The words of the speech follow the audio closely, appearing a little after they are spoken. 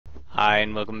Hi,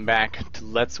 and welcome back to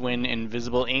Let's Win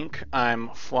Invisible Ink. I'm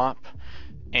Flop,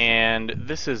 and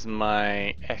this is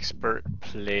my expert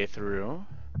playthrough.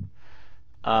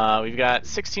 We've got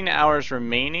 16 hours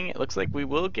remaining. It looks like we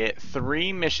will get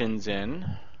 3 missions in.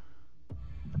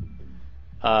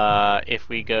 If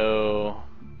we go...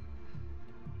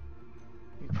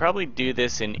 we can probably do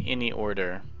this in any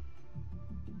order.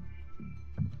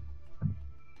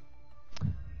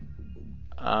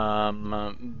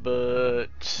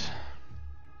 But...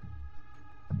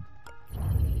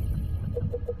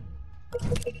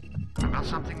 I've got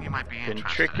something you might be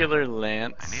interested Ventricular in.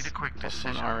 lance, I need a quick plus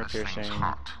decision. 1 armor This thing's piercing,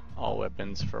 hot. all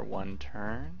weapons for 1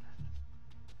 turn.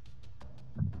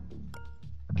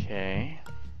 Okay.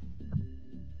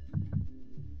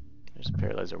 There's a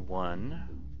paralyzer 1.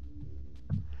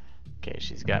 Okay,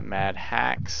 she's got mad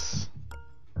hacks.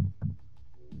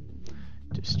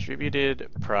 Distributed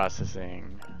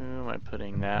processing. Who am I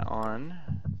putting that on?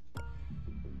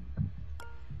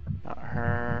 Not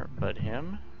her, but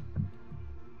him.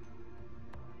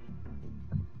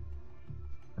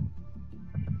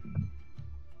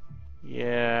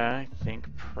 Yeah, I think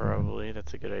probably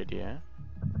that's a good idea.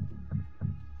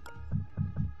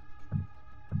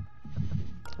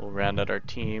 We'll round out our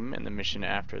team in the mission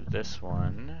after this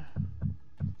one.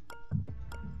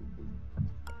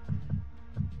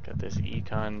 Got this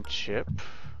econ chip.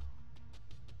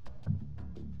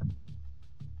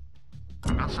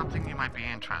 I've got something you might be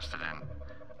interested in.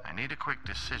 I need a quick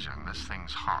decision. This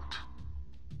thing's hot.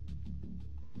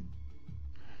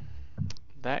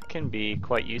 That can be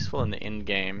quite useful in the end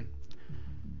game.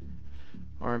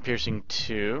 Armor piercing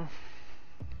 2.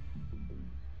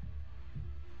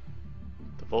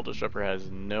 The Volt Disruptor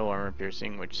has no armor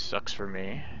piercing, which sucks for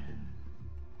me.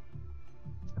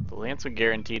 The lance would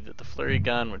guarantee that the flurry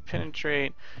gun would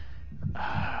penetrate.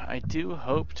 I do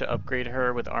hope to upgrade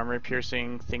her with armor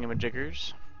piercing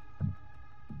thingamajiggers.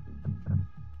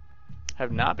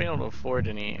 Have not been able to afford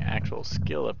any actual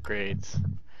skill upgrades.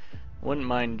 Wouldn't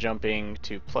mind jumping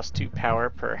to +2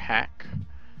 power per hack.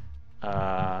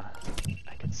 I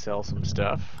could sell some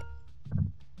stuff,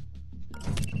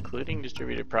 including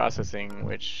distributed processing,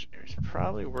 which is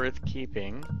probably worth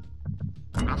keeping.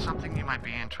 I've got something you might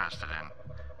be interested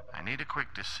in. I need a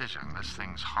quick decision. This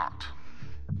thing's hot.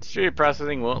 Distributed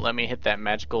processing won't let me hit that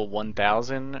magical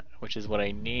 1000, which is what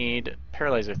I need.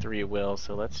 Paralyzer 3 will,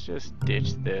 so let's just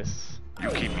ditch this.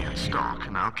 You keep me in stock,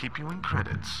 and I'll keep you in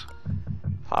credits.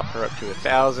 Pop her up to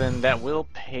 1000. That will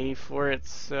pay for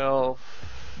itself.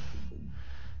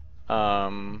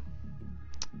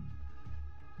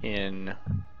 In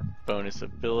bonus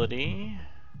ability.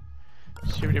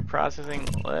 Distributed processing,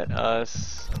 let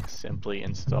us simply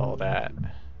install that.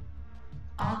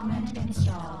 Augment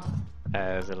installed.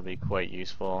 As it'll be quite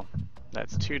useful.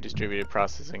 That's 2 distributed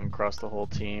processing across the whole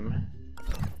team.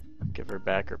 Give her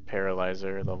back her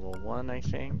paralyzer, level 1 I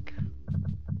think.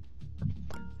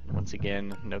 And once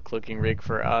again, no cloaking rig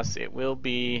for us. It will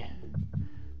be,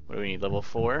 what do we need, level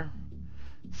 4?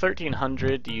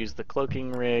 1300 to use the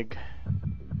cloaking rig.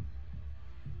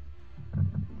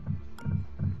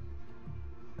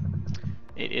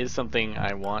 It is something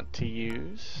I want to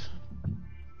use.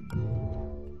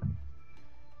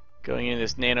 Going into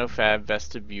this Nanofab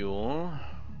Vestibule,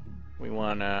 we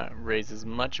want to raise as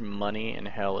much money in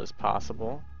hell as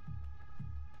possible.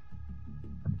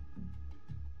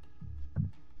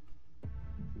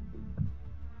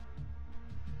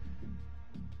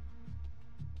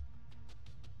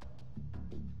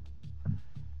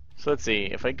 So let's see,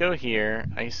 if I go here,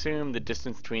 I assume the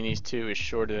distance between these two is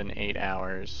shorter than 8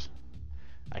 hours.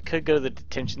 I could go to the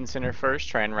detention center first,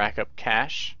 try and rack up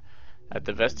cash at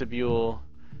the vestibule,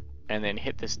 and then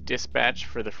hit this dispatch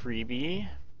for the freebie.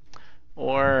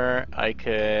 Or I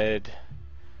could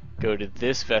go to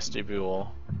this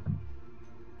vestibule,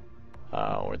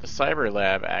 or the cyber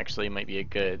lab actually might be a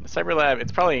good. The cyber lab,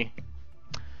 it's probably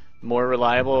more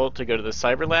reliable to go to the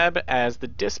cyber lab, as the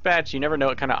dispatch, you never know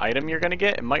what kind of item you're going to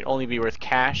get. It might only be worth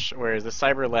cash, whereas the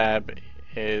cyber lab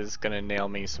is going to nail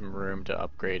me some room to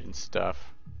upgrade and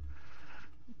stuff.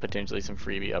 Potentially some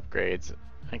freebie upgrades.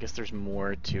 I guess there's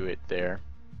more to it there.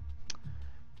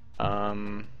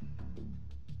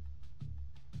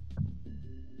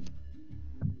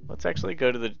 Let's actually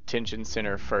go to the detention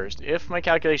center first. If my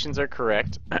calculations are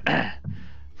correct,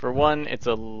 for one, it's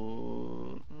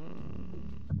the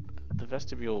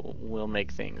vestibule will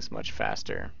make things much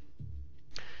faster.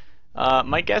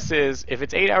 My guess is if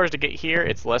it's 8 hours to get here,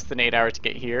 it's less than 8 hours to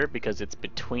get here because it's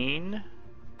between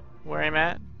where I'm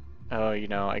at. Oh, you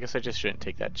know, I guess I just shouldn't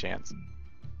take that chance.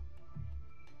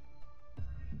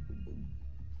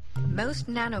 Most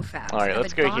nanofabs Alright, have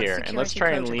let's go advanced here, and let's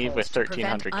try and leave with protocols to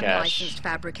prevent 1300 cash. unlicensed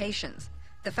fabrications.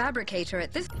 The fabricator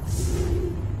at this...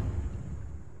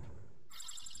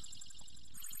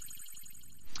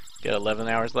 Got 11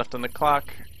 hours left on the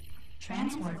clock.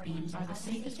 Transport beams are the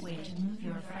safest way to move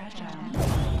your fragile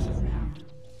neurons around.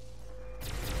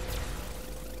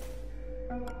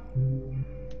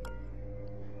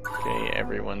 Okay,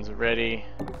 everyone's ready.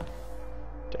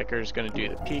 Decker's gonna do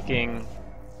the peeking.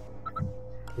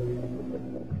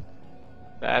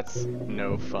 That's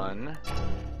no fun.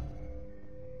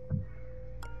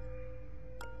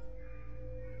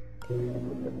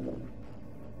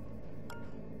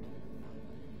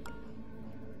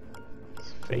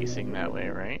 It's facing that way,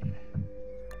 right?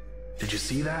 Did you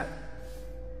see that?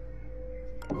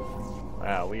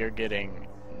 Wow, we are getting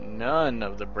none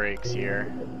of the breaks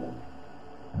here.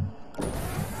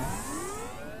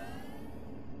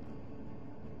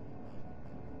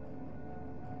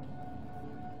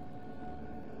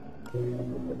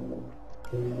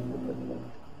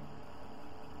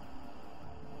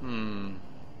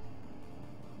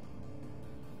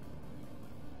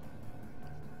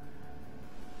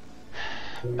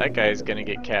 That guy's gonna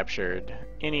get captured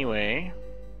anyway.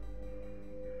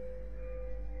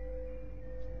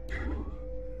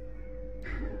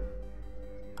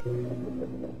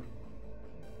 And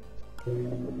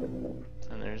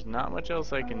there's not much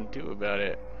else I can do about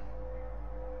it.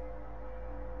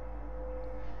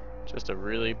 Just a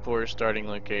really poor starting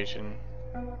location.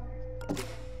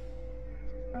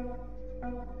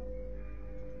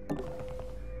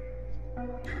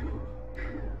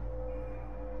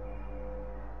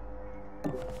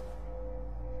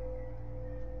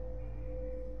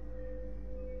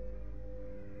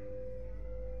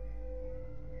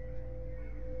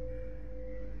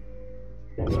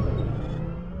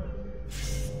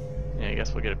 Yeah, I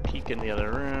guess we'll get a peek in the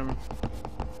other room.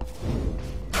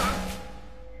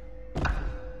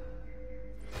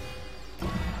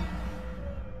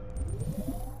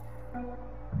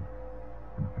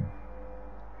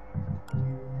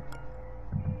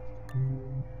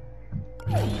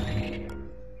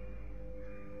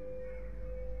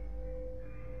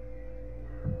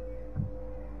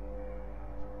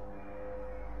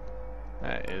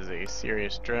 That is a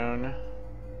serious drone.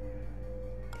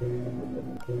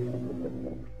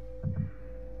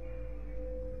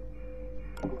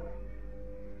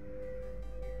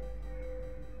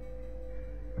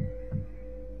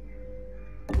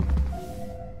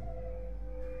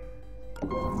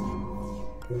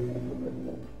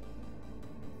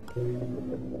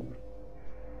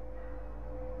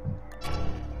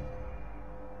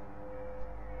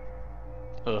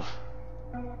 Ugh.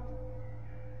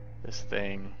 This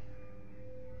thing.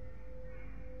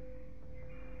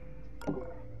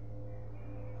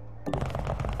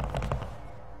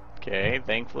 Okay,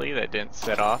 thankfully that didn't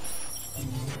set off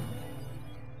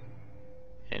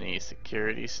any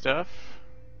security stuff.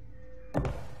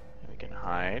 We can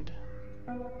hide.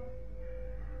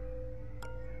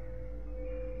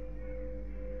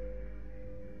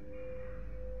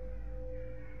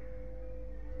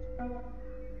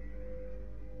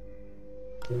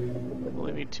 Will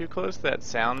it be too close to that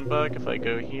sound bug if I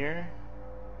go here?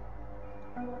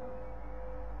 I'm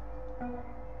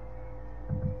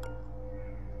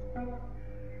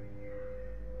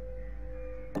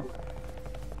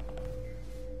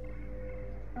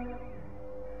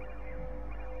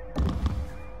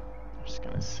just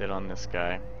gonna sit on this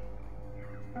guy.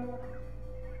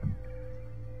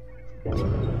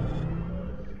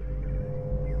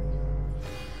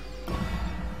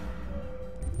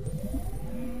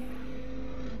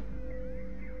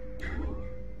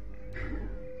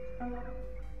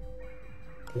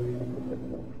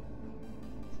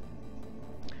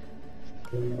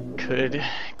 Could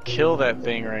kill that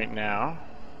thing right now.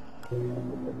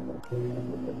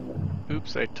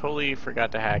 Oops, I totally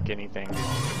forgot to hack anything.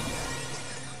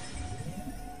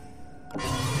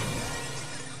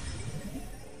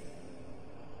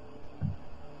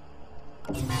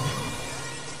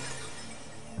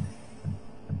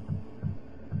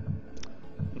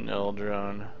 Null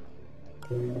drone.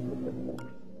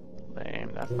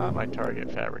 Lame, that's not my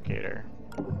target fabricator.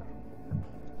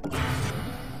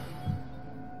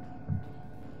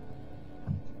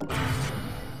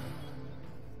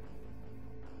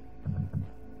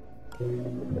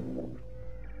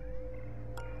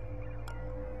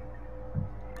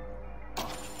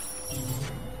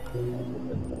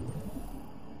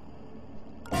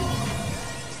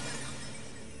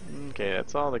 Okay,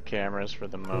 that's all the cameras for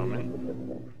the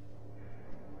moment.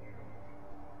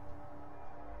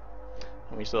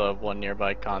 And we still have one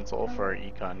nearby console for our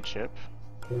econ chip.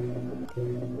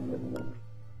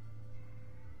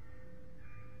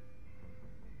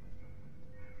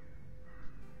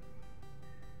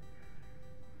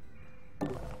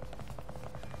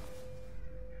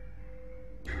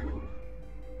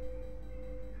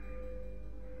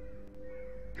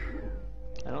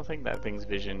 I don't think that thing's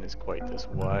vision is quite this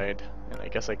wide, and I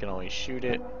guess I can always shoot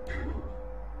it.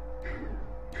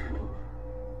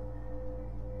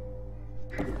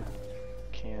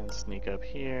 Can sneak up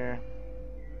here.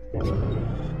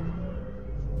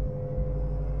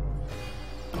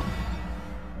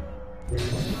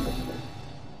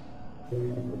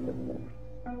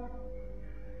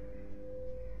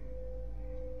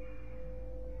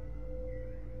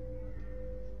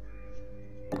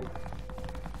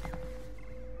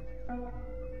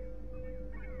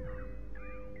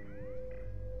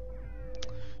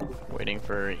 Waiting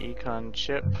for econ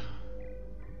chip.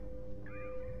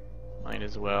 Might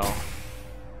as well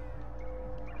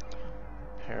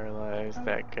paralyze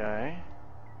that guy.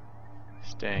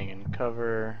 Staying in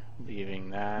cover,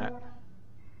 leaving that.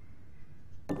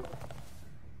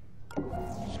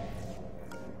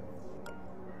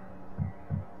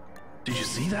 Did you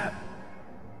see that?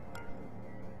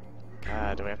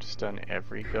 God, do I have to stun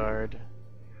every guard?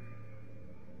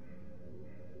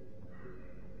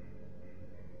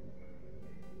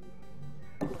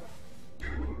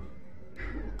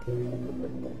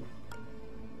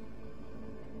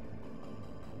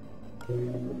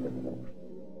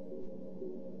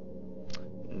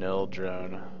 Null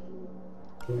drone.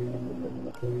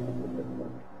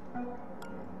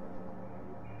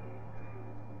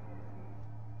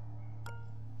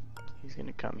 He's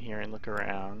gonna come here and look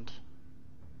around.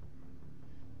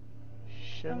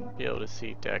 Shouldn't be able to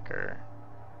see Decker.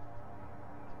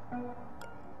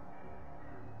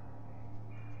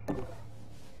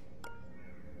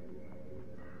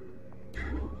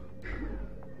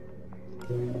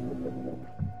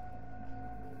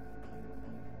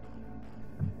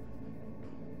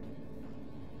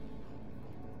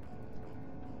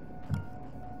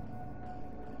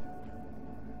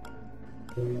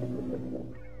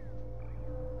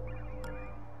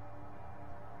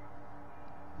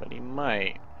 But he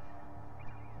might.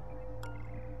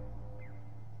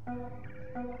 And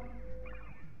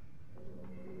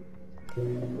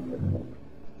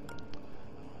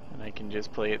I can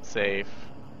just play it safe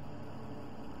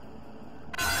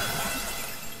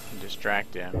and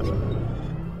distract him.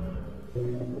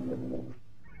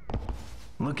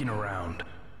 Looking around.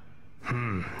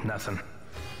 Nothing.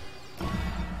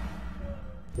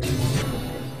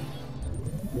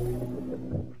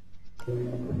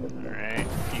 Alright,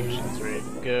 fusion's ready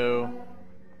to go.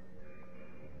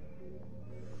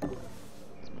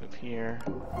 Let's move here.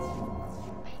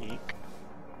 Peek.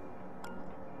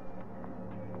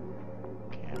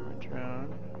 Camera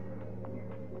drone.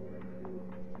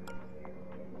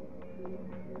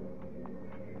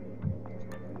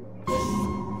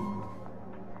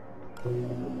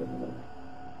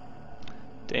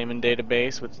 Daemon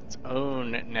database with its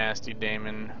own nasty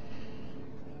daemon.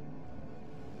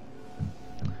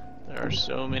 There are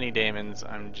so many daemons,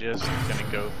 I'm just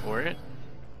gonna go for it.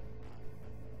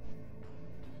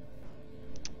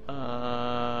 Do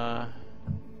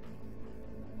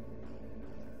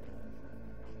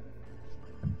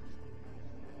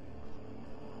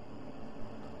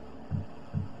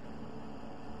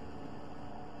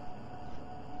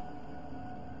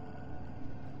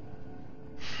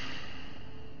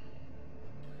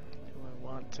I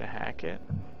want to hack it?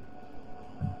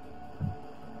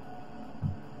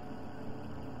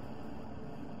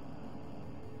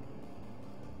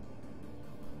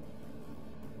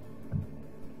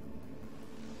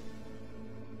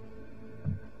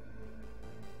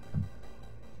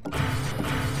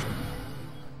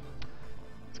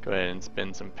 Go ahead and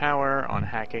spend some power on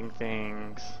hacking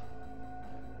things.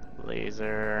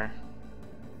 Laser.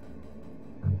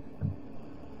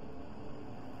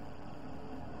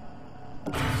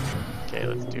 Okay,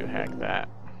 let's do hack that.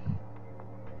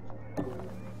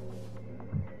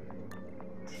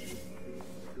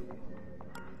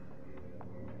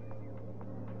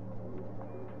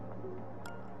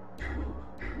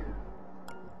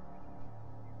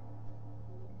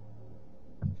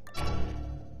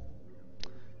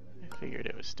 Figured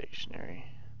it was stationary.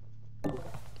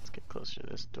 Let's get closer to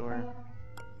this door.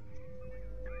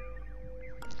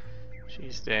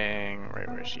 She's staying right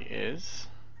where she is.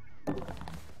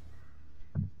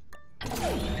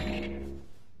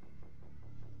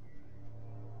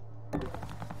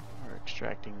 We're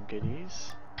extracting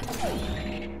goodies.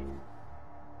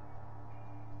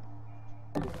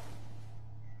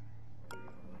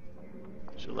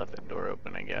 Should've left that door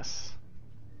open, I guess.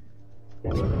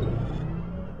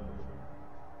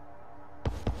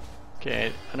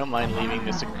 Okay, I don't mind leaving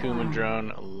this Akuma drone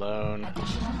alone.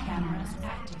 Additional cameras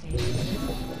activated.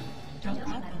 Don't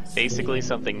let them see Basically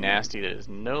something nasty that is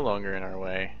no longer in our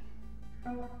way.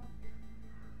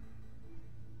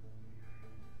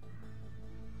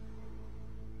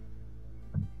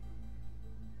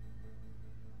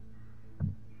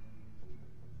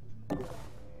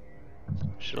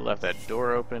 Should have left that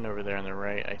door open over there on the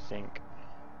right, I think.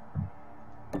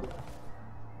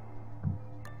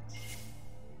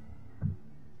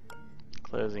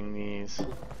 Closing these.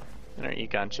 And our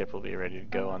econ chip will be ready to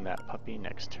go on that puppy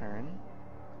next turn.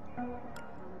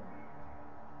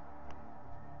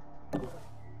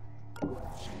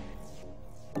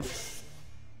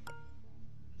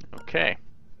 Okay.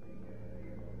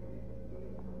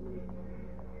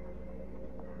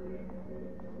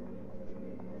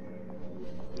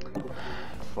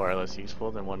 Far less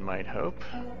useful than one might hope.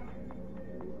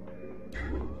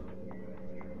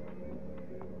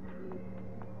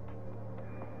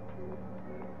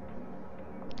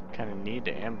 Kind of need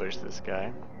to ambush this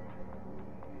guy.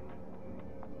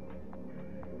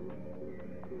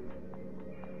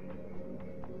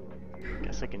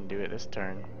 Guess I can do it this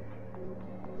turn.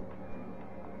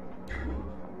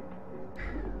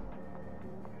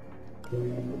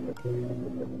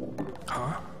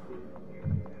 Huh?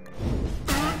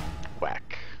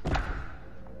 Whack.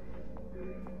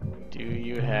 Do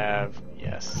you have...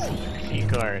 Yes. Key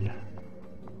card.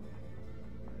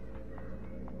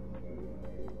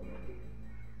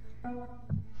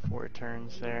 Four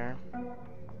turns there.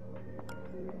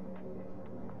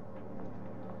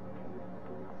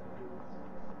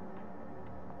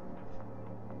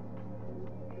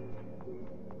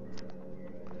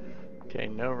 Okay,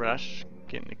 no rush.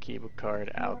 Getting the keyboard card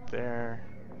out there.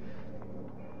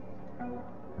 Do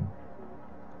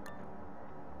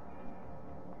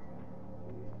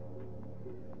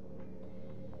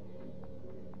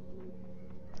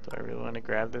I really want to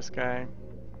grab this guy?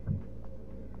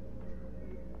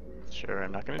 Sure,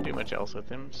 I'm not going to do much else with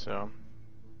him, so...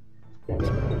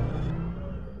 warning.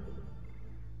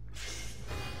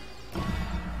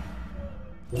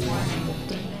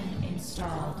 Daemon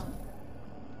installed.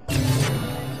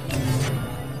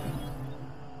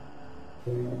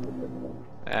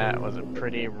 That was a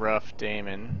pretty rough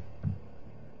daemon.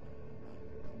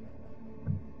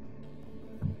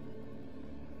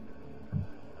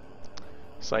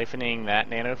 Siphoning that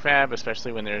nanofab,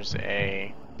 especially when there's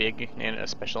a a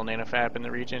special nanofab in the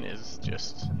region, is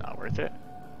just not worth it.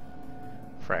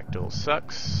 Fractal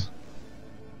sucks.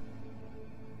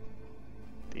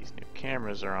 These new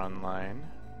cameras are online.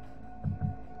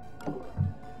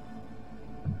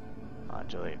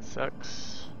 Modulate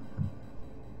sucks.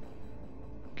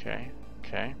 Okay,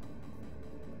 okay.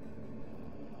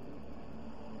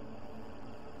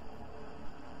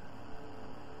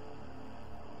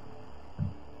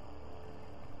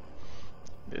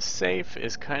 This safe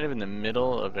is kind of in the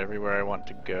middle of everywhere I want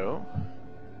to go.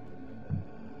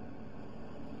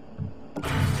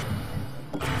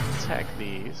 Attack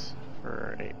these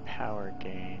for a power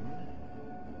gain.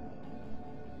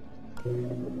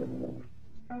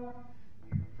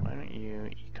 Why don't you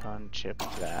econ chip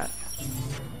that?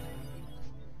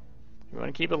 We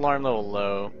want to keep alarm level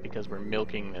low because we're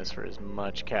milking this for as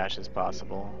much cash as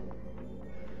possible.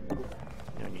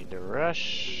 No need to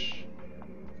rush.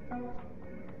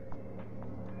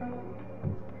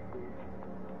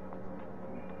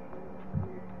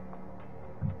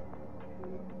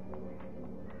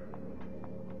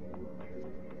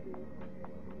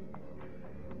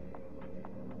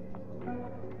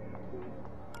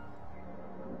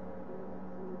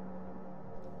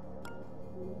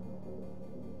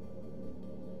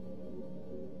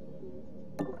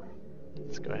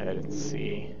 Let's go ahead and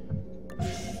see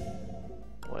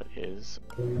what is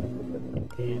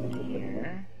in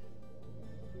here.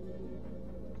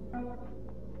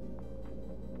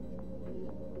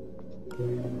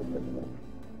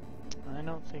 I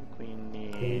don't think we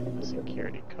need a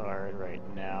security card right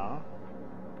now.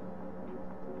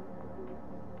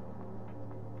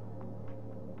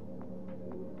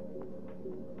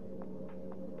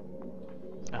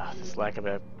 This lack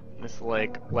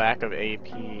of AP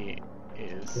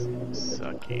is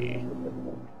sucky.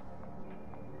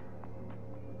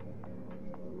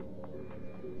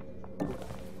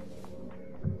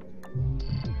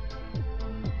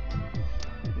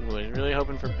 Was really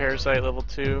hoping for Parasite level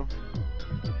 2.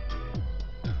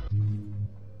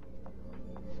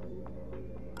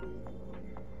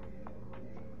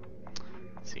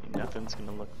 Let's see, nothing's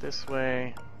gonna look this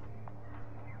way.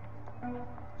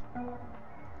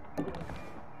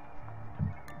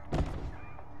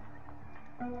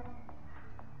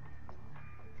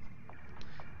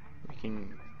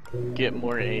 can get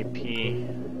more AP.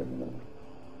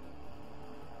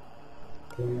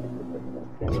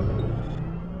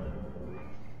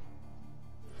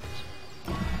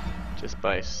 Just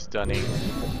by stunning.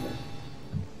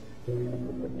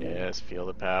 Yes, feel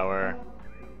the power.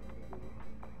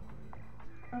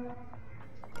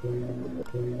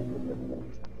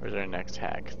 Where's our next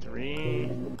hack?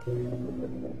 3,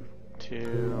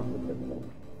 2,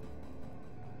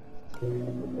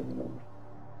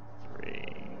 3.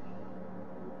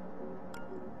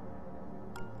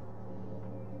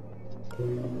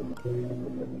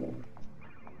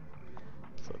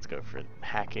 So let's go for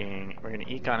hacking. We're going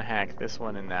to econ hack this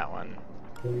one and that one.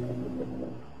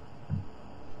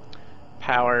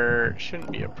 Power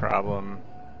shouldn't be a problem.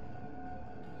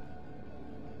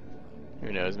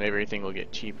 Who knows, maybe everything will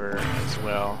get cheaper as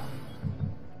well.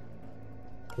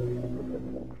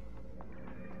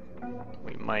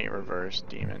 We might reverse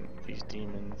these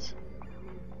demons.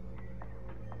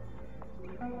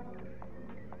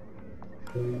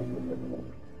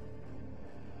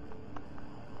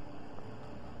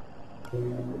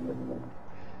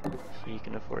 He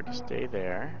can afford to stay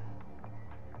there.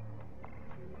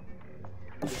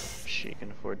 She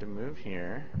can afford to move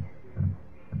here.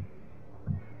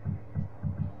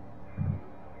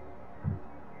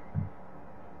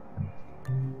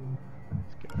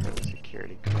 Let's give her the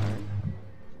security card.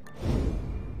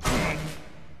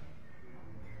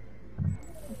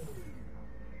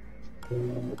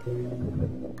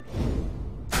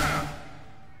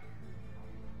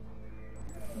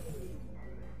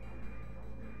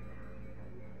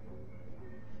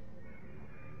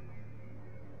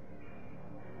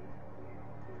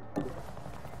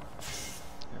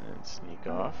 Sneak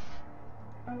off.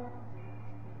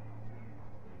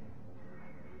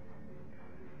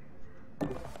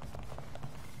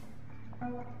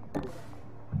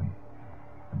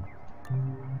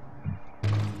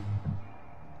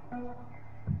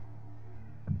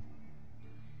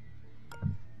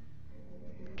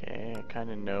 Okay, I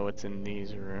kind of know what's in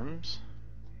these rooms.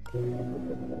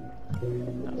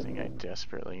 Nothing I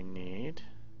desperately need.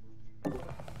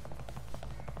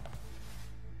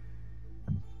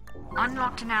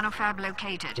 Unlocked Nanofab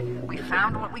located. We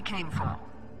found what we came for.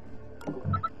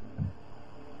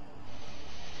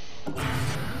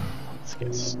 Let's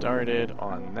get started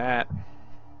on that.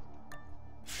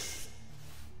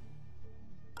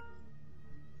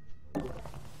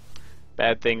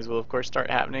 Bad things will of course start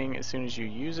happening as soon as you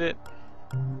use it.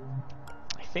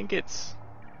 I think it's...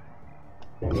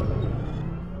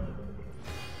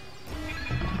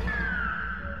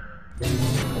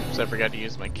 Oops, I forgot to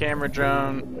use my camera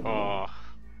drone. Oh.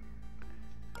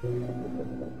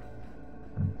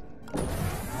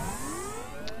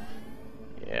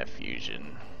 Yeah,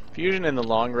 fusion. Fusion in the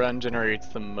long run generates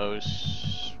the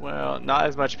most, well, not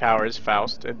as much power as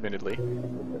Faust, admittedly.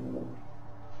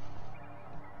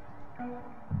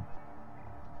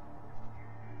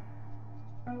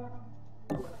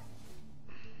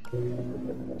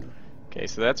 Okay,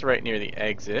 so that's right near the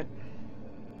exit.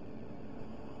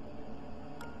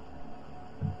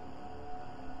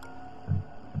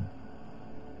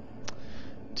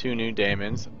 Two new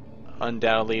daemons.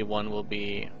 Undoubtedly one will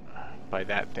be by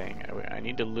that thing. I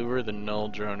need to lure the null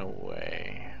drone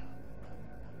away.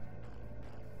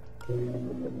 I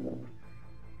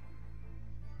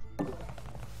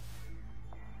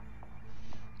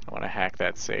want to hack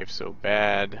that safe so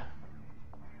bad.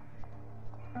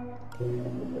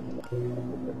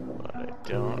 But I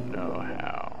don't know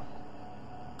how.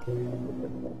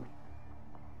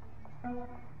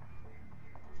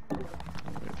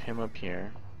 Move him up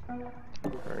here.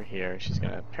 Her here. She's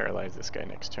gonna paralyze this guy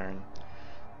next turn.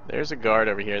 There's a guard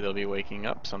over here that'll be waking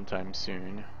up sometime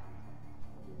soon.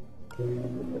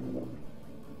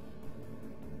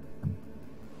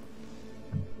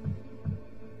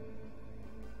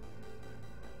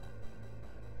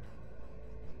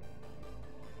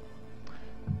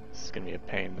 This is gonna be a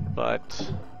pain in the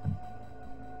butt.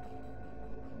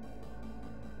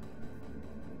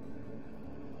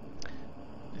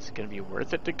 Is it gonna be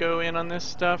worth it to go in on this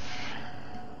stuff?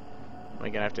 Am I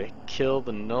gonna have to kill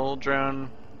the null drone?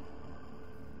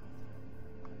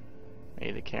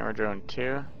 Maybe the camera drone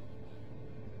too?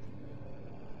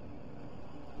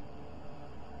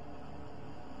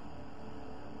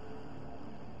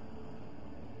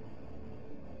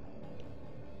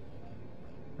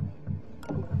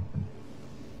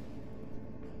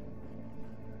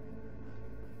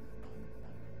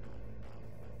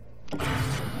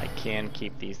 I can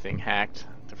keep these things hacked.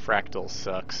 The fractal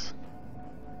sucks.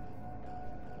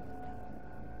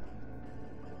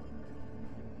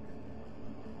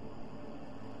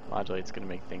 Modulate's gonna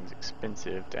make things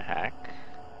expensive to hack.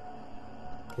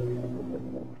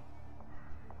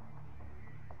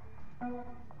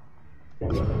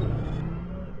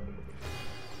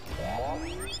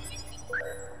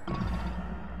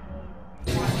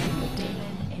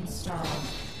 Daemon installed.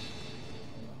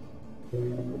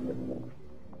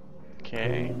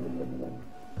 Okay.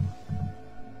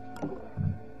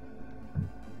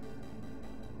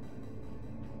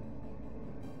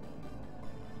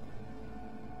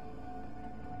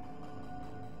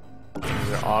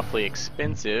 These are awfully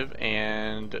expensive,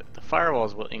 and the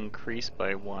firewalls will increase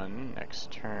by 1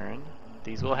 next turn.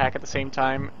 These will hack at the same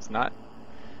time. It's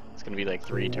going to be like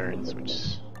 3 turns,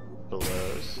 which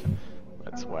blows.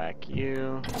 Let's whack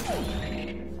you.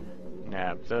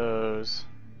 Nab those.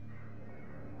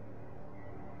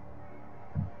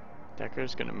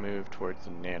 Decker's going to move towards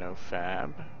the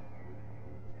Nanofab.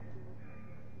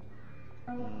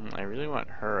 I really want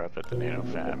her up at the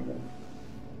Nanofab.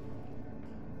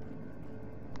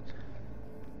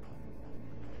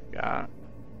 Got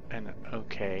an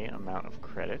okay amount of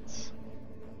credits.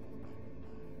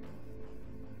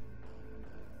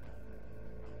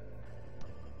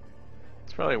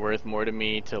 It's probably worth more to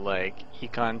me to like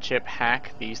econ chip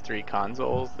hack these 3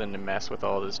 consoles than to mess with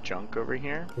all this junk over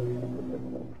here.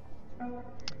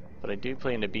 But I do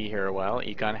plan to be here a while,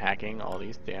 econ hacking all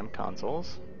these damn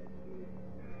consoles.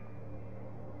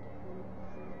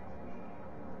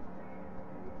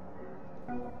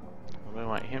 What do I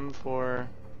want him for?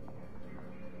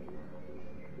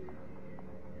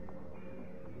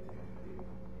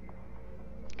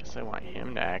 Guess I want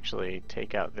him to actually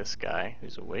take out this guy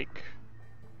who's awake.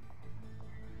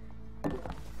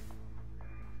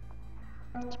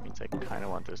 Which means I kind of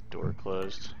want this door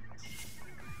closed.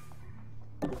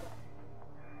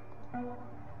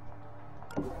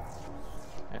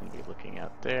 And be looking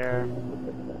out there.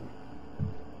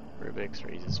 Rubik's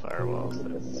raises firewalls,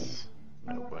 that's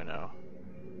no bueno.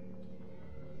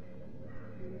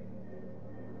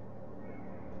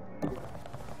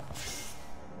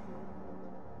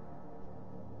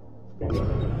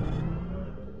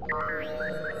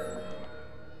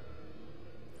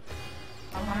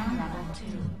 Alarm level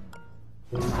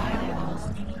 2. Firewalls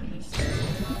increased.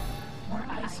 More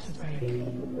ice to break.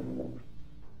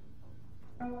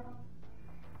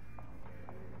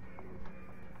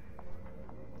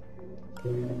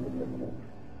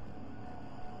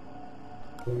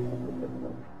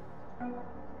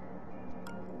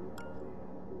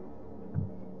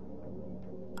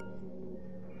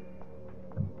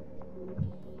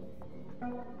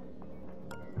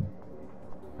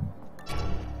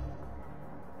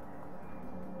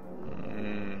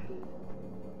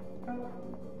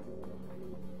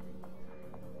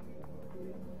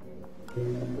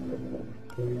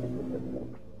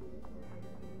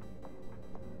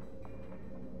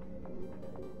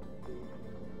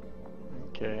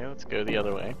 Okay, let's go the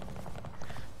other way.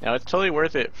 Now it's totally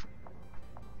worth it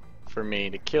for me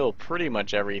to kill pretty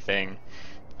much everything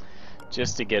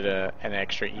just to get an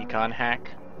extra econ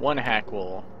hack. 1 hack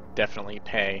will definitely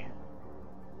pay.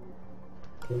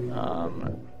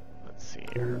 Let's see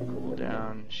her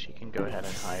cooldown. She can go ahead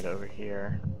and hide over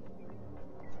here.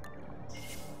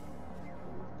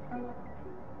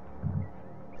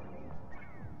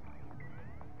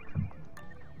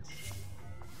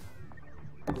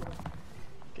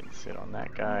 Can sit on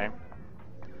that guy.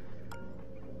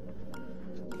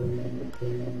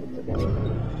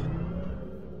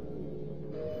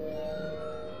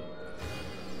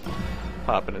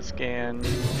 Pop in a scan.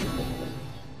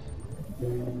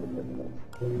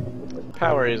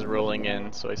 Power is rolling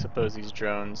in, so I suppose these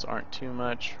drones aren't too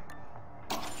much.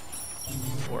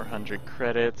 400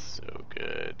 credits, so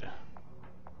good.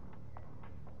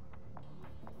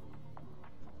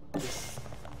 Let's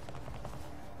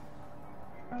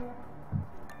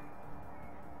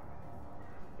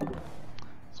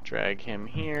drag him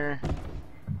here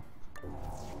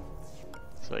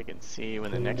so I can see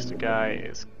when the next guy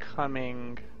is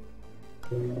coming.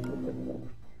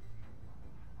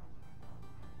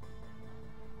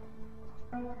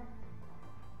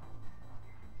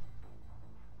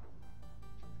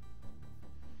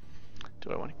 Do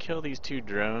I want to kill these 2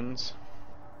 drones?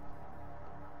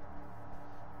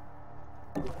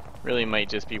 Really might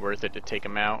just be worth it to take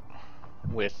them out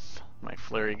with my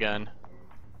flurry gun.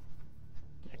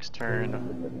 Next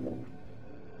turn.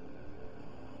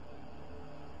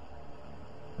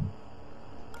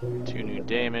 2 new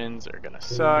daemons are gonna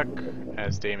suck,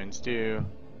 as daemons do.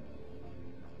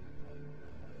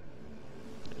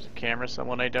 There's a camera,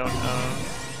 someone I don't own.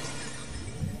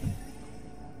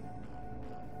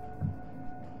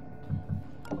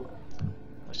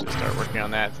 Let's just start working me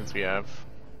on that since we have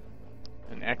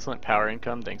an excellent power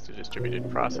income thanks to distributed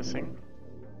processing.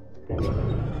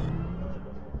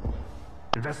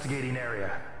 Investigating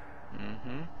area.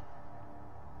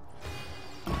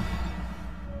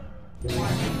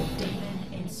 Warning,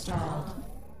 daemon installed.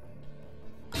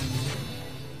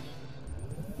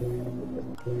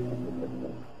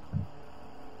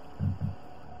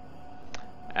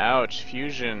 Ouch,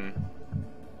 fusion.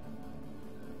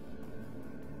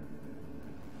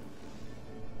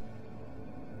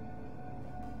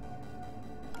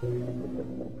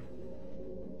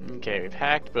 Okay, we've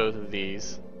hacked both of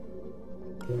these.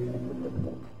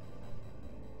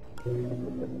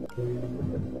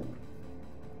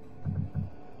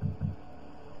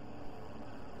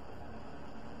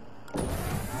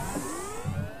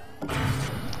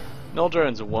 Null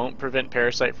drones won't prevent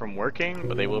Parasite from working,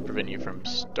 but they will prevent you from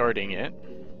starting it.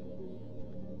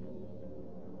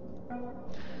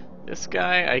 This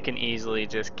guy I can easily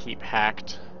just keep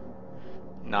hacked,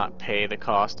 not pay the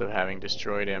cost of having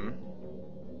destroyed him.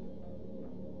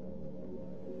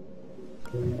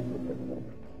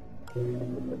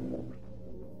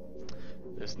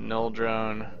 This null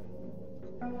drone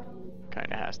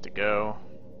kinda has to go.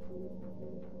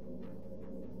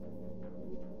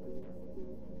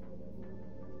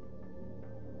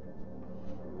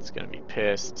 It's gonna be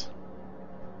pissed.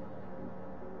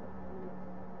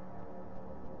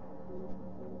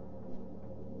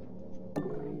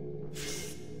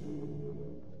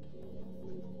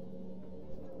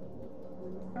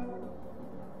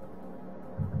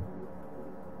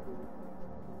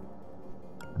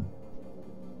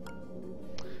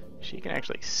 She can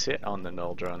actually sit on the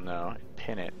null drone though and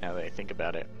pin it now that I think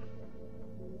about it.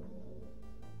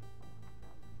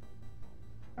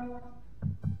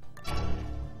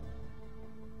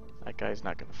 That guy's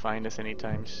not gonna find us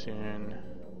anytime soon.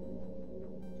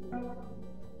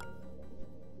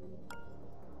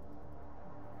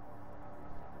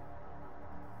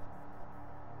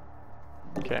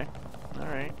 Okay,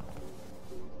 alright.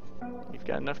 You've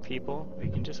got enough people, we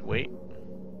can just wait.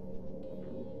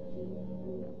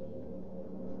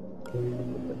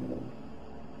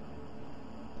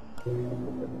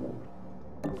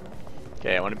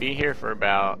 Okay, I want to be here for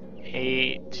about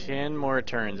 10 more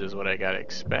turns is what I gotta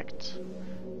expect.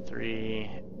 3,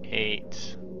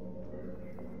 8.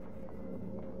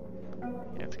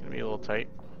 Yeah, it's gonna be a little tight.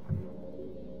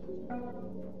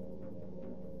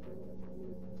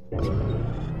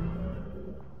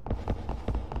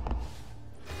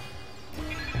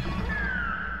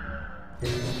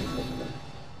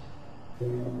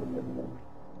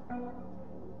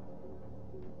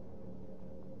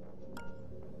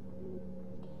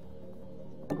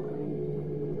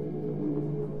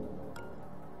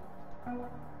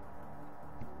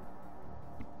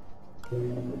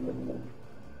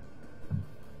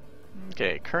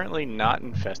 Okay, currently not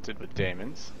infested with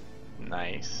daemons.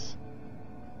 Nice.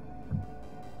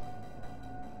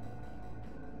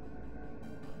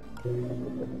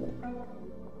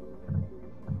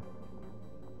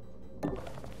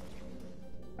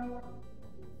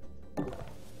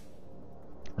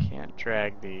 Can't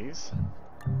drag these.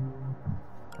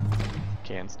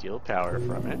 Can steal power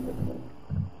from it.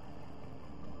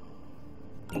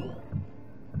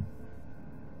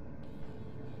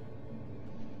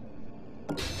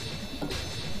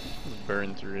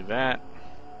 Burn through that.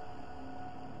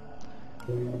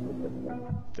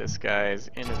 This guy's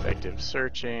ineffective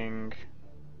searching.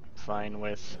 Fine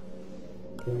with.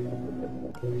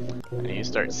 I need to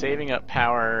start saving up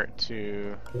power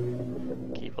to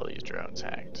keep all these drones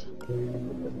hacked.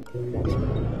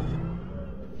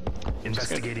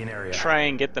 Investigating area. Try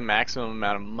and get the maximum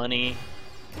amount of money.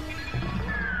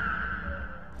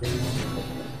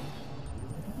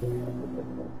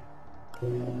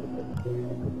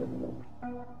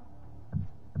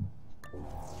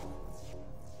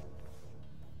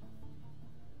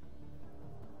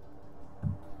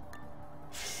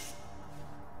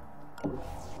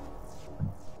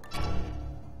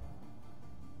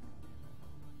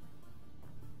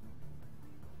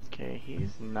 Okay,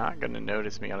 he's not going to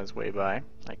notice me on his way by.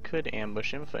 I could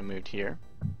ambush him if I moved here.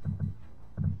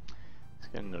 He's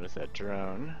going to notice that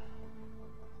drone.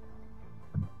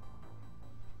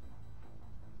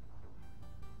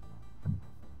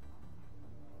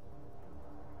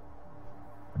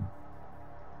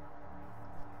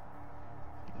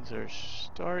 Things are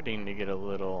starting to get a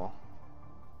little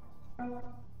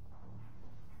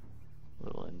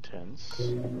intense.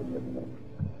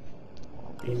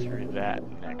 I'll be through that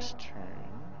next turn.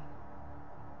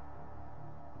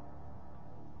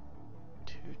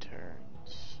 2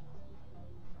 turns.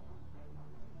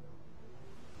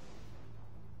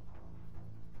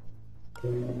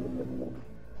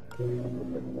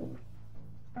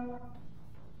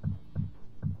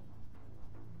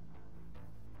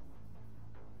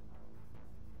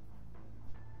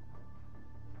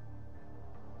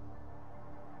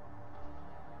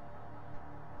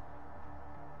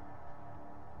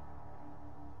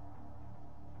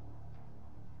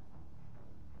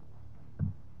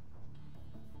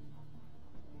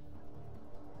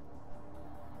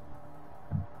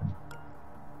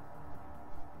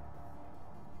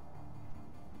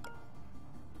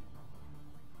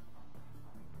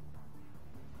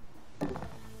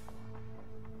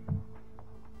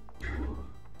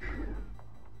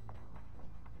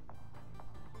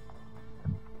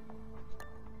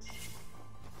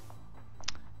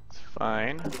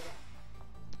 Fine.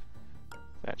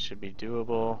 That should be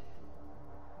doable.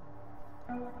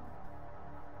 Gonna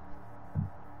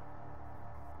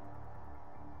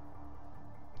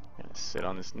sit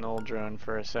on this null drone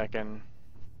for a second.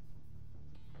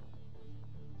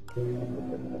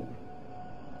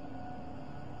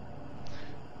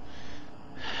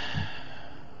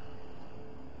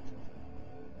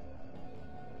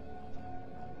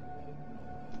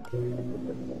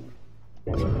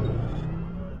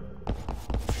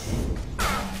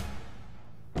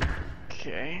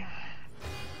 Okay.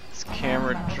 This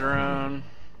camera drone.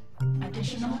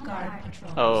 Additional guard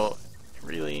patrols. Oh,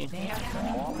 really? They are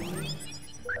coming for you.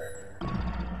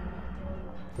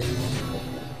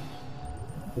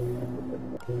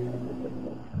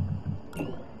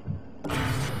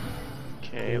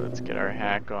 Okay, let's get our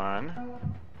hack on.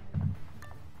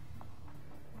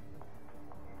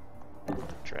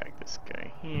 Drag this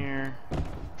guy here.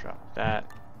 Drop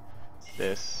that.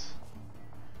 This.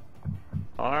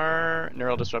 Our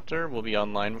neural disruptor will be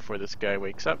online before this guy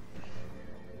wakes up.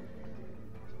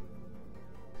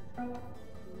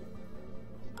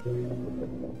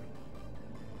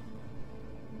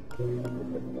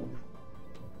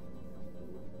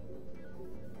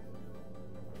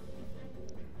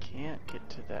 Can't get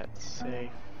to that safe.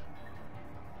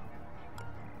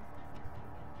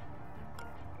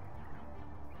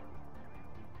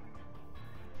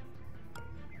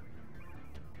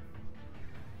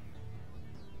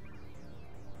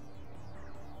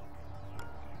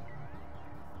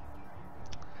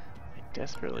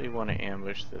 Desperately want to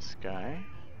ambush this guy.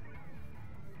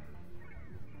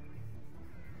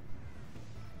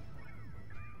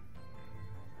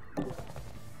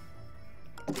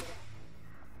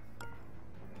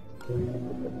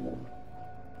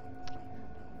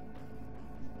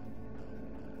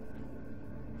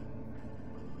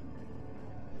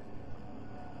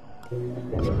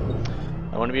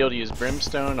 I want to be able to use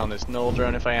brimstone on this null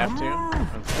drone if I have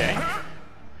to. Okay.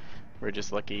 We're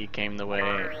just lucky he came the way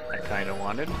I kind of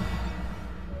wanted.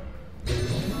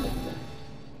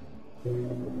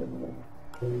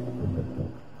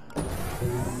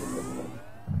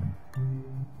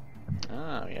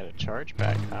 Ah, we had a charge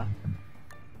back, huh?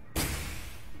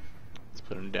 Let's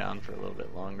put him down for a little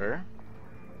bit longer.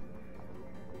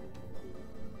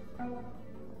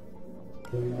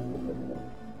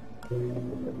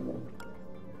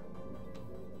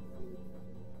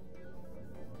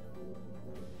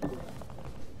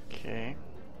 Okay.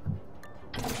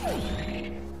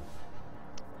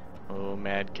 Oh,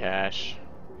 mad cash.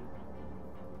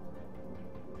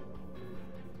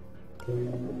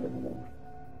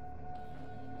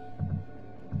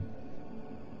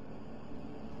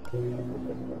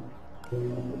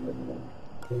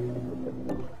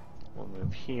 We'll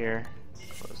move here,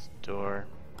 close the door.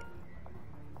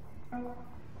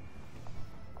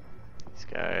 These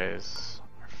guys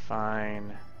are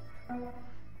fine.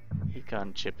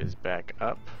 Econ chip is back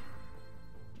up.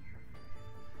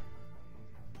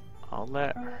 I'll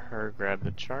let her grab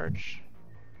the charge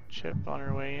chip on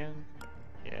her way in.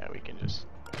 Yeah, we can just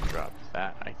drop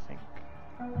that, I think.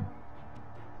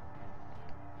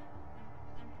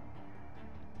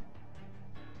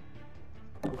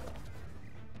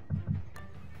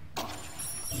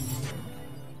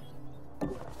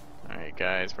 Alright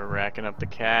guys, we're racking up the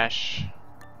cash.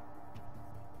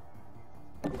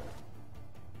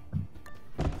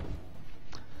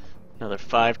 Another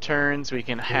 5 turns, we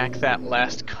can hack that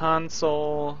last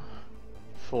console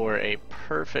for a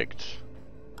perfect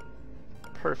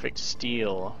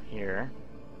steal here.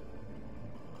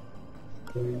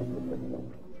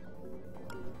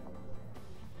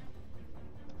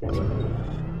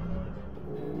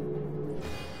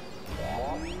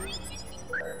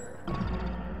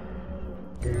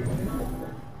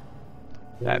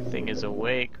 That thing is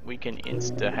awake, we can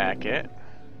insta-hack it.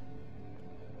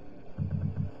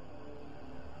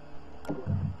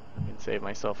 save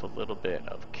myself a little bit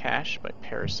of cash by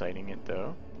parasiting it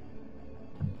though.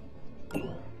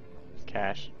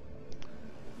 Cash.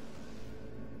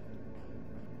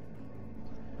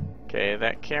 Okay,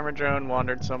 that camera drone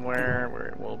wandered somewhere where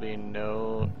it will be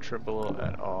no trouble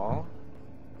at all.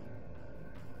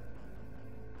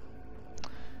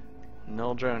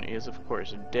 Null drone is of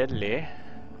course deadly,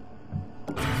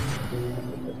 but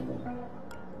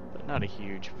not a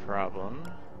huge problem.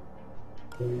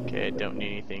 Okay, I don't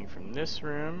need anything from this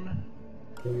room.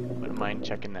 Wouldn't mind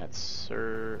checking that,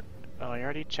 sir. Oh, I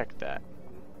already checked that.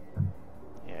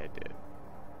 Yeah, I did.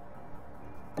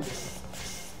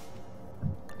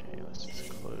 Okay, let's just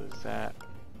close that.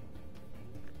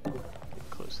 Get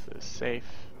close to the safe.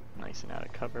 Nice and out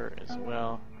of cover as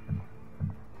well.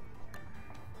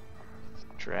 Let's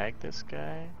drag this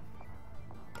guy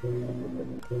to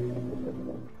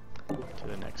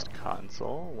the next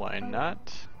console. Why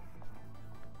not?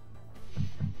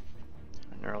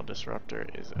 Neural disruptor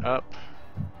is up.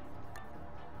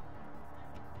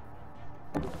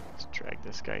 Let's drag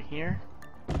this guy here.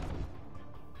 And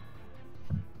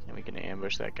we can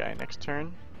ambush that guy next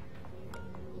turn.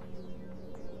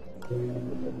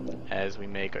 As we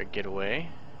make our getaway.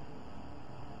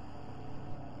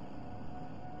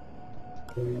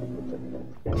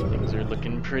 Things are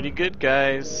looking pretty good,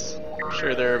 guys. I'm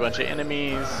sure there are a bunch of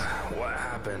enemies. What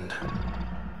happened?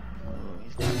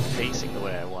 He's not facing the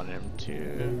way I wanted him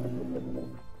to.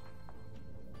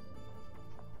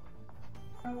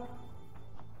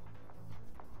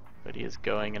 But he is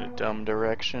going in a dumb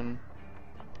direction.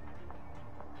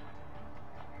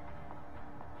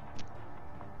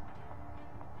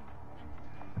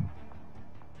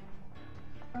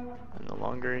 And the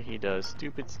longer he does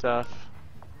stupid stuff,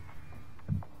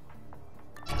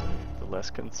 the less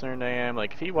concerned I am.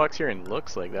 Like, if he walks here and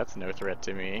looks like that's no threat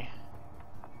to me,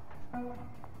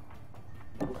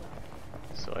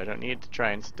 so I don't need to try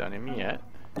and stun him yet.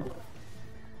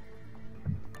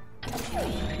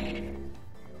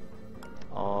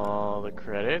 All the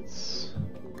credits.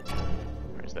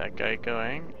 Where's that guy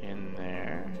going? In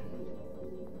there.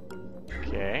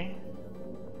 Okay.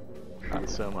 Not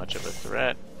so much of a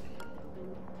threat.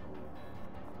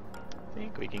 I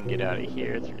think we can get out of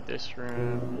here through this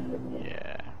room.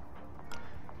 Yeah.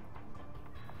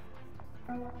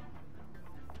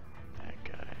 That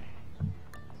guy.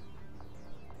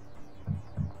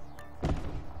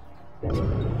 I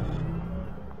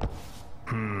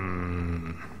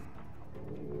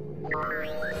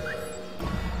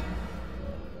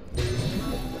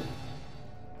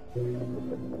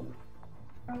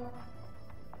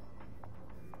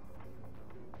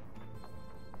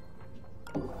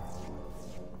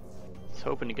was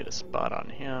hoping to get a spot on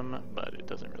him, but it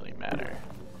doesn't really matter.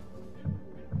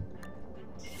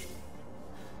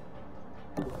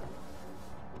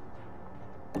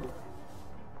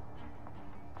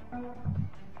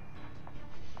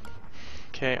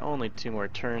 Okay, only 2 more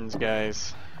turns,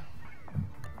 guys.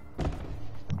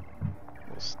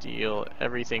 We'll steal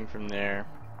everything from there.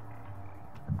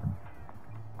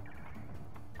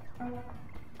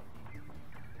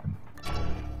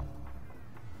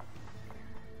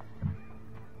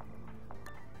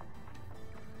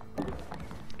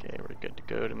 Okay, we're good to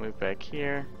go to move back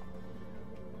here.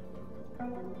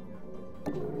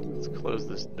 Let's close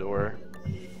this door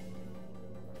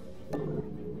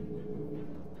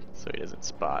so he doesn't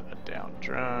spot a down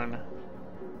drone.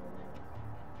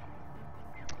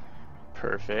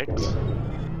 Perfect.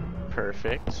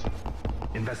 Perfect.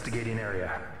 Investigating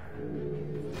area.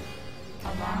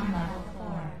 Alarm level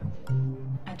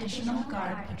 4. Additional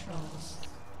guard patrols.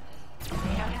 They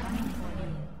are coming for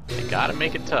you. They gotta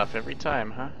make it tough every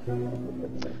time, huh?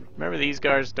 Remember, these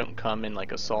guards don't come in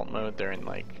like assault mode, they're in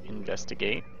like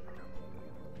investigate.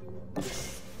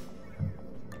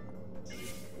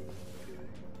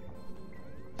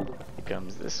 He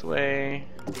comes this way.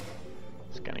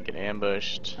 He's gonna get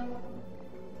ambushed.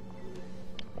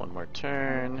 One more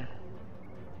turn.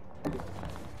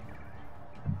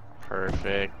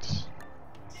 Perfect.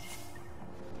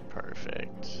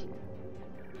 Perfect.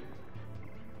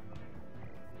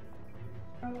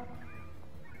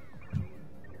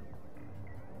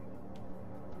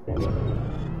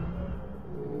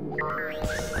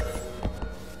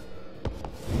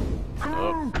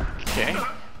 Okay.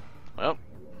 Well.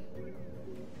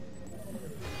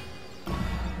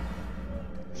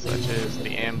 Such is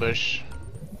the ambush.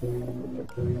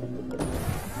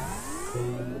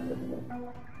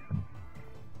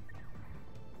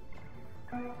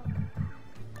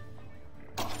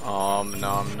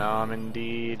 Nom nom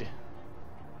indeed.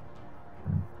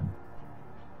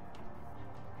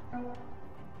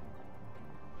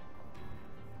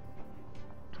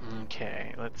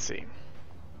 let's see.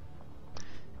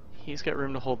 He's got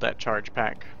room to hold that charge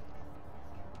pack.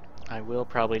 I will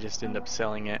probably just end up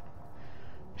selling it.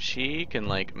 She can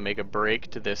like make a break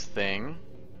to this thing.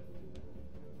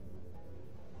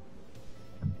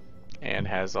 And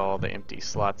has all the empty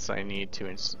slots I need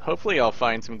to hopefully I'll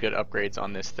find some good upgrades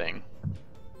on this thing.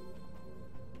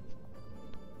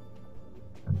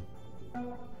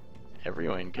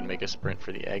 Everyone can make a sprint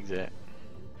for the exit.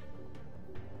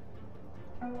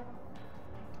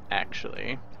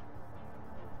 Actually.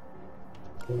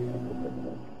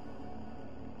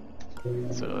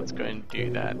 So let's go ahead and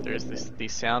do that. There's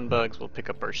these sound bugs will pick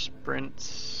up our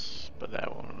sprints, but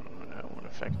that won't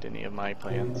affect any of my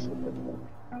plans.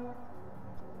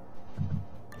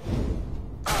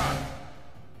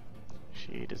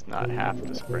 She does not have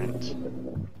to sprint.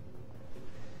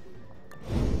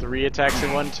 3 attacks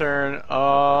in 1 turn.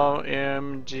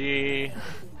 OMG.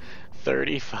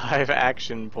 35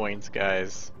 action points,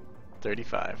 guys.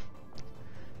 35.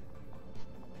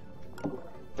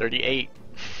 38.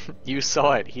 You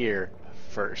saw it here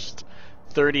first.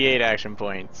 38 action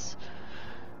points.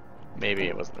 Maybe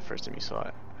it wasn't the first time you saw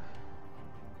it.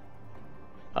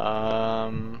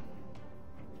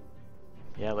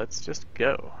 Yeah, let's just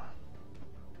go.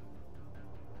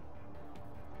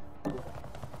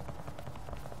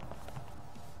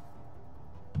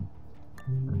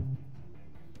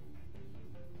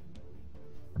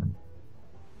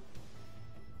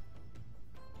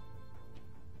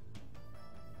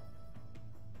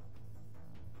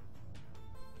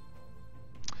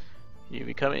 You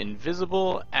become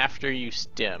invisible after you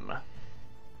stim.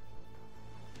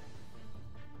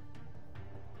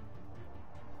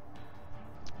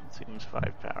 Seems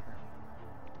 5 power.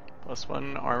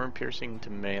 +1 armor piercing to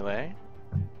melee.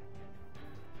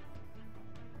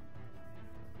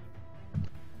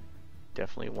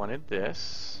 Definitely wanted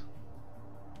this.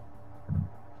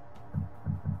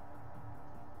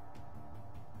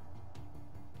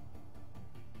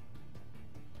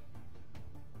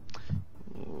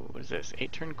 Ooh, what is this?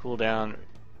 8 turn cooldown,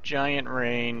 giant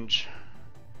range,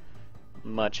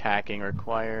 much hacking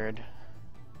required.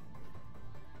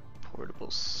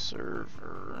 Portable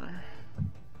server,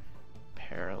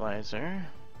 paralyzer.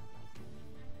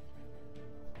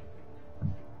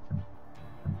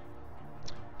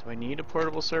 Do I need a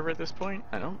portable server at this point?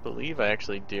 I don't believe I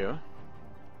actually do.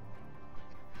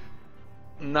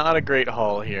 Not a great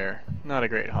haul here. Not a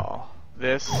great haul.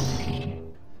 This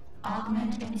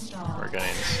Augment installed. we're gonna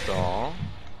install.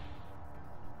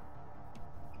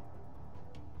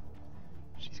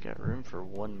 She's got room for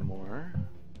 1 more.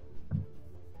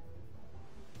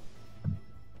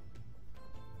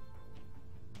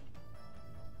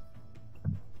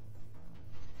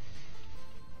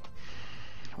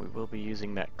 We will be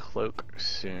using that cloak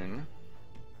soon.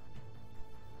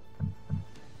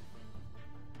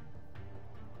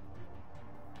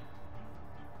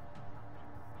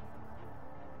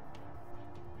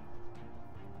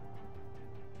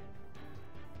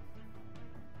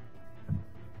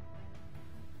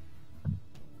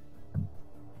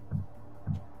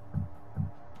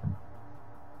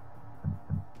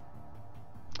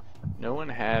 No one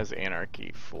has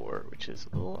Anarchy 4, which is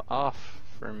a little off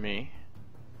for me.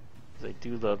 I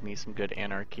do love me some good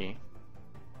Anarchy.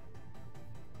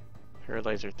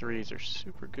 Paralyzer 3s are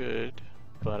super good,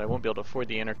 but I won't be able to afford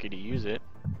the Anarchy to use it.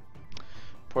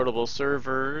 Portable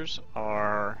servers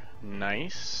are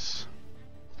nice,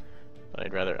 but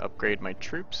I'd rather upgrade my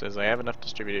troops as I have enough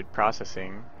distributed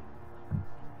processing.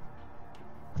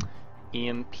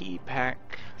 EMP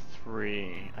pack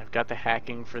 3. I've got the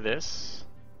hacking for this.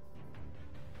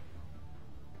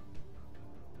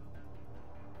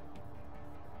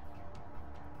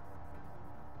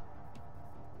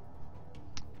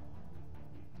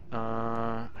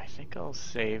 I think I'll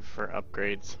save for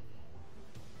upgrades.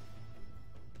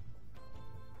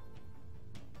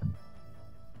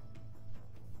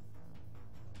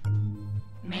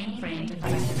 Mainframe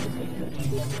devices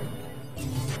rebooting.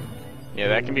 Yeah,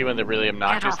 that can be one of the really Head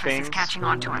obnoxious office things is catching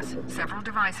on to us. Several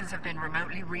devices have been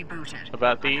remotely rebooted.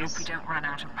 about I these hope we don't run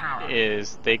out of power.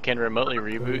 is they can remotely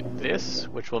reboot this,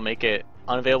 which will make it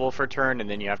unavailable for a turn, and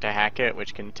then you have to hack it,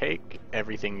 which can take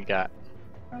everything you got.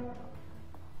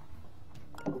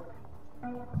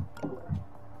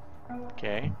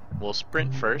 Okay, we'll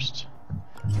sprint first,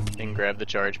 then grab the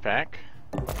charge pack.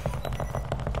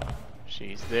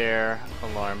 She's there,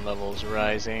 alarm levels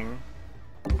rising.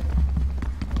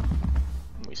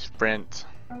 We sprint.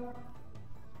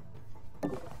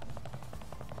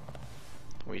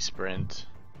 We sprint.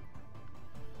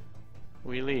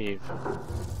 We leave.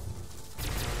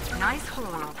 Nice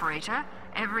haul, operator.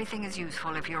 Everything is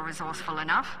useful if you're resourceful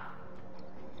enough.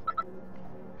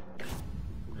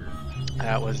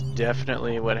 That was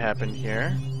definitely what happened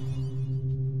here.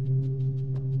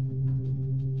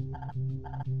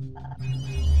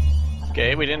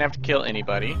 Okay, we didn't have to kill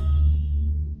anybody.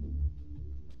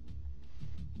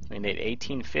 We made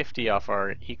 1850 off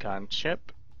our econ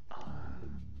chip.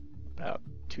 About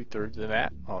 2/3 of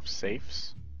that off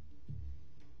safes.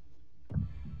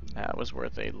 That was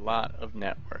worth a lot of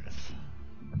net worth.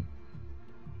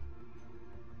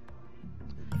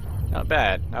 Not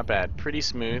bad, not bad. Pretty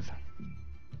smooth.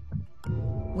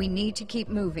 We need to keep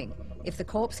moving. If the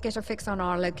corps get a fix on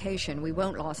our location, we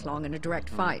won't last long in a direct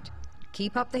fight.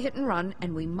 Keep up the hit and run,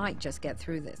 and we might just get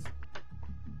through this.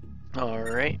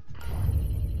 Alright.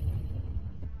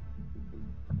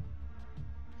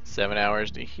 7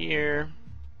 hours to here.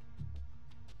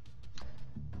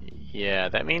 Yeah,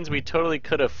 that means we totally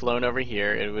could have flown over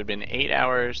here. It would have been 8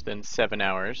 hours, then 7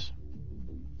 hours.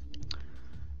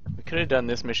 We could have done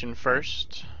this mission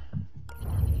first.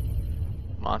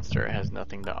 Monster has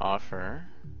nothing to offer.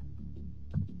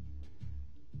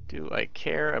 Do I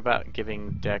care about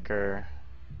giving Decker...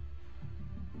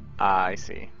 Ah, I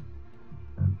see.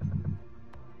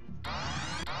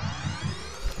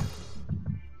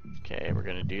 Okay, we're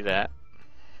gonna do that.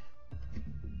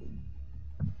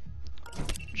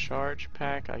 Charge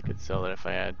pack, I could sell it if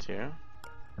I had to.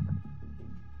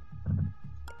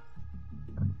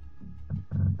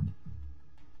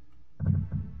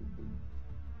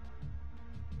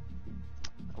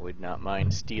 I would not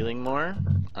mind stealing more,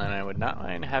 and I would not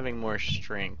mind having more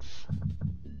strength.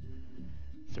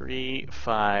 3,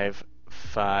 5,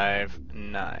 5,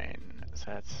 9. So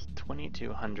that's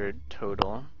 2,200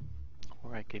 total.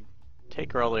 Or I could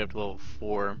take her all the way up to level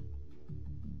 4.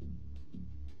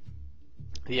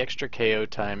 The extra KO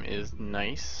time is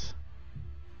nice.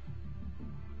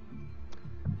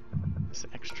 This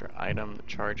extra item, the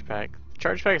charge pack.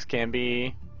 Charge packs can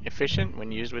be efficient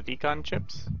when used with econ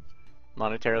chips.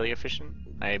 Monetarily efficient,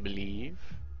 I believe.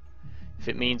 If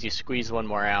it means you squeeze one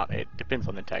more out, it depends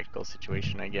on the tactical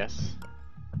situation, I guess.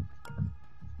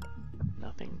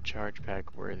 Nothing charge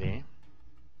pack worthy.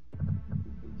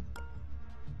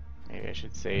 Maybe I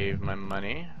should save my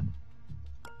money.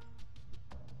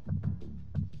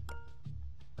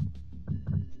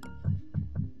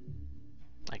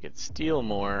 I could steal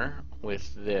more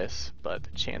with this, but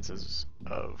the chances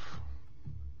of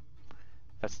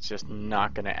that's just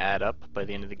not going to add up by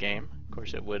the end of the game. Of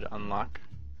course, it would unlock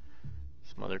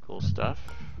some other cool stuff.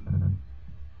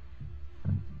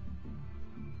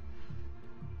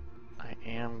 I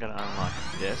am going to unlock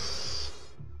this,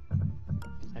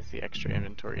 as the extra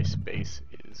inventory space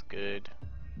is good,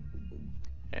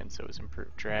 and so is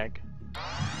improved drag.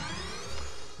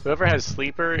 Whoever has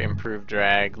sleeper, improved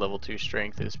drag, level 2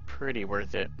 strength is pretty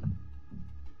worth it.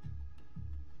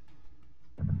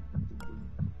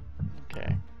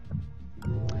 Okay.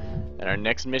 And our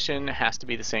next mission has to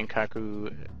be the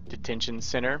Senkaku Detention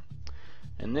Center.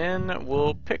 And then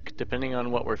we'll pick, depending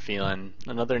on what we're feeling.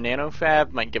 Another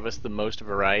Nanofab might give us the most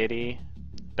variety.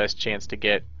 Best chance to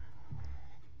get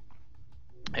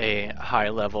a high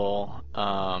level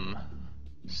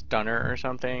stunner or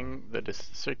something. The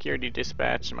security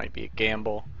dispatch might be a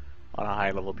gamble on a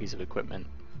high level piece of equipment.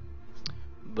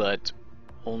 But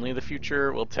only the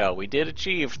future will tell. We did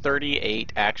achieve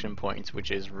 38 action points,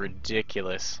 which is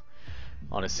ridiculous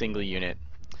on a single unit.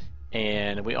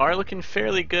 And we are looking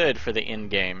fairly good for the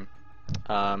end game.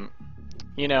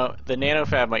 You know, the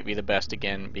Nanofab might be the best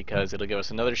again because it'll give us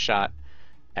another shot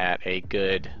at a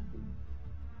good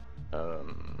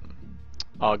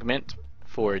augment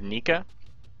for Nika.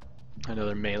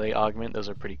 Another melee augment, those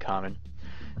are pretty common.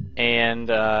 And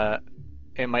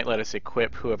it might let us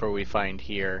equip whoever we find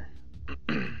here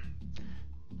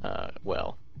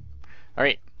well.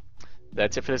 Alright,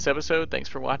 that's it for this episode. Thanks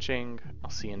for watching.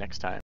 I'll see you next time.